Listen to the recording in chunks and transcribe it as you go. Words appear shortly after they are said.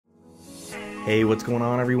Hey, what's going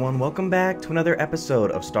on everyone? Welcome back to another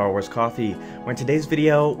episode of Star Wars Coffee, where in today's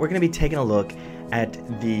video, we're going to be taking a look at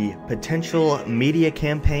the potential media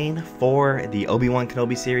campaign for the Obi Wan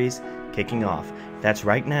Kenobi series kicking off. That's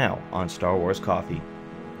right now on Star Wars Coffee.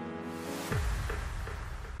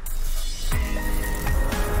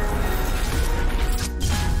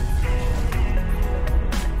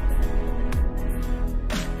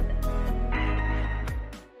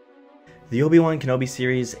 The Obi Wan Kenobi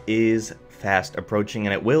series is fast approaching,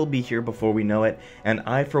 and it will be here before we know it, and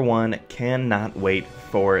I for one cannot wait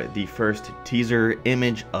for the first teaser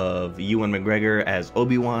image of Ewan McGregor as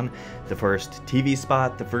Obi-Wan, the first TV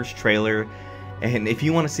spot, the first trailer. And if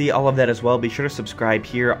you want to see all of that as well, be sure to subscribe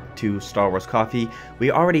here to Star Wars Coffee. We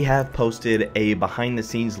already have posted a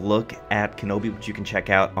behind-the-scenes look at Kenobi, which you can check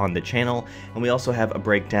out on the channel, and we also have a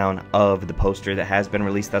breakdown of the poster that has been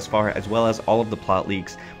released thus far, as well as all of the plot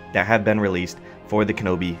leaks that have been released for the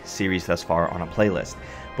Kenobi series thus far on a playlist.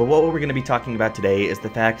 But what we're going to be talking about today is the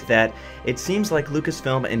fact that it seems like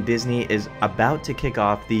Lucasfilm and Disney is about to kick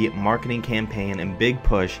off the marketing campaign and big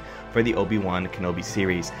push for the Obi Wan Kenobi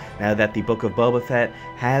series. Now that the Book of Boba Fett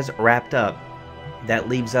has wrapped up, that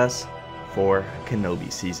leaves us for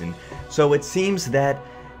Kenobi season. So it seems that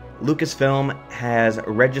Lucasfilm has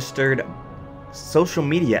registered social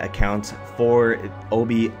media accounts for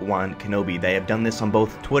Obi Wan Kenobi. They have done this on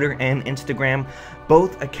both Twitter and Instagram.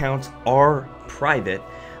 Both accounts are private,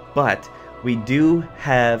 but we do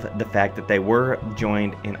have the fact that they were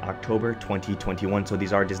joined in October 2021, so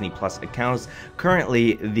these are Disney Plus accounts.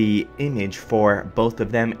 Currently, the image for both of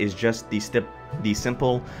them is just the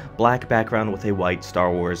simple black background with a white Star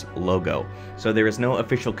Wars logo. So there is no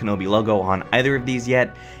official Kenobi logo on either of these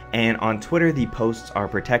yet, and on Twitter the posts are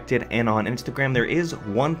protected, and on Instagram there is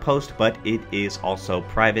one post, but it is also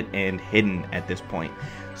private and hidden at this point.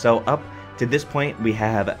 So up to this point, we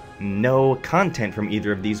have no content from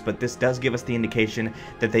either of these, but this does give us the indication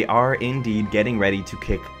that they are indeed getting ready to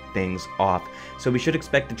kick things off. So we should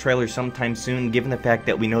expect the trailer sometime soon, given the fact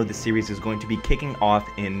that we know the series is going to be kicking off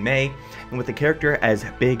in May, and with a character as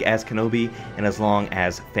big as Kenobi, and as long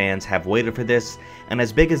as fans have waited for this, and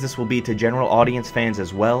as big as this will be to general audience fans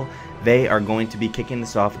as well, they are going to be kicking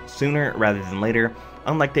this off sooner rather than later,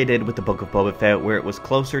 unlike they did with the Book of Boba Fett, where it was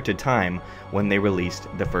closer to time when they released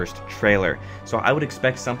the first trailer. So I would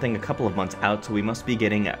expect something a couple of months out, so we must be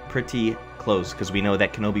getting pretty close, because we know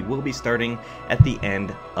that Kenobi will be starting at the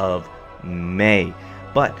end of May.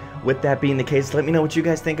 But with that being the case, let me know what you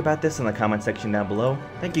guys think about this in the comment section down below.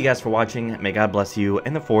 Thank you guys for watching, may God bless you,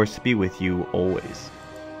 and the Force be with you always.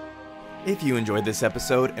 If you enjoyed this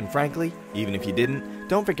episode, and frankly, even if you didn't,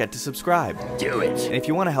 don't forget to subscribe. Do it! And if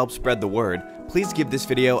you want to help spread the word, please give this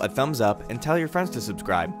video a thumbs up and tell your friends to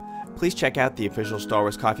subscribe. Please check out the official Star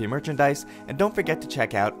Wars Coffee merchandise, and don't forget to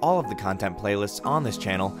check out all of the content playlists on this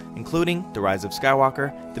channel, including The Rise of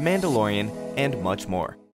Skywalker, The Mandalorian, and much more.